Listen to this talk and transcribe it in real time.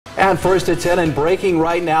And first at 10 and breaking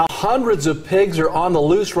right now, hundreds of pigs are on the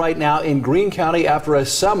loose right now in Greene County after a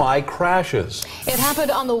semi crashes. It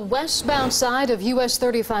happened on the westbound side of US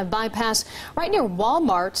 35 bypass right near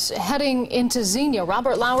Walmart heading into Xenia.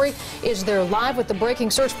 Robert Lowry is there live with the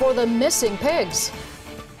breaking search for the missing pigs.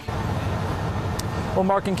 Well,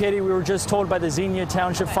 Mark and Katie, we were just told by the Xenia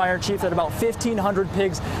Township Fire Chief that about 1,500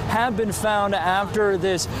 pigs have been found after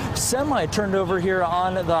this semi turned over here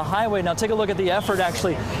on the highway. Now take a look at the effort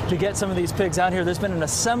actually to get some of these pigs out here. There's been an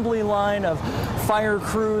assembly line of fire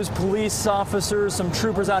crews, police officers, some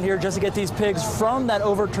troopers out here just to get these pigs from that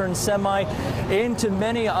overturned semi into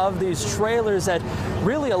many of these trailers that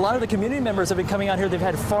really a lot of the community members have been coming out here. They've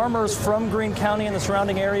had farmers from Greene County and the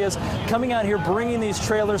surrounding areas coming out here, bringing these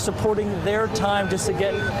trailers, supporting their time just to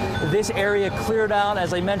get this area cleared out.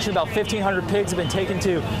 As I mentioned, about 1,500 pigs have been taken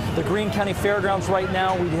to the Greene County Fairgrounds right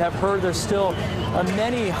now. We have heard there's still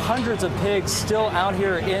many hundreds of pigs still out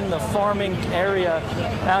here in the farming area,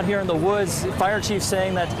 out here in the woods. Fire chief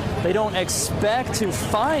saying that they don't expect to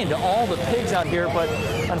find all the pigs out here, but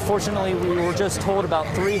unfortunately we were just told about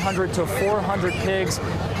 300 to 400 pigs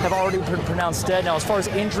have already been pronounced dead. Now, as far as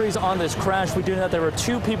injuries on this crash, we do know that there were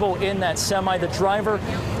 2 people in that semi. The driver,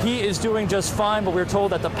 he is doing just fine, but we're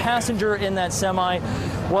told that the passenger in that semi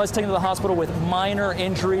was taken to the hospital with minor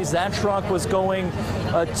injuries. That truck was going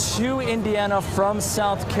to Indiana from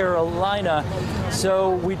South Carolina.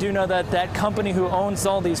 So we do know that that company who owns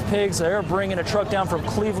all these pigs, they're bringing a truck down from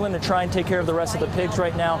Cleveland to try and take care of the rest of the pigs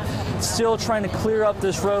right now. Still trying to clear up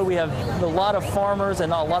this road. We have a lot of farmers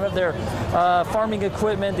and a lot of their farming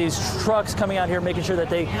equipment, these trucks coming out here, making sure that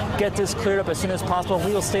they get this cleared up as soon as possible.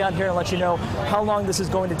 We will stay out here and let you know how long this is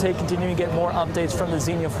going to take, continuing to get more updates from the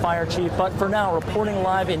Xenia Fire Chief. But for now, reporting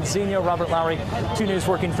live in Xenia, Robert Lowry, 2 News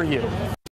working for you.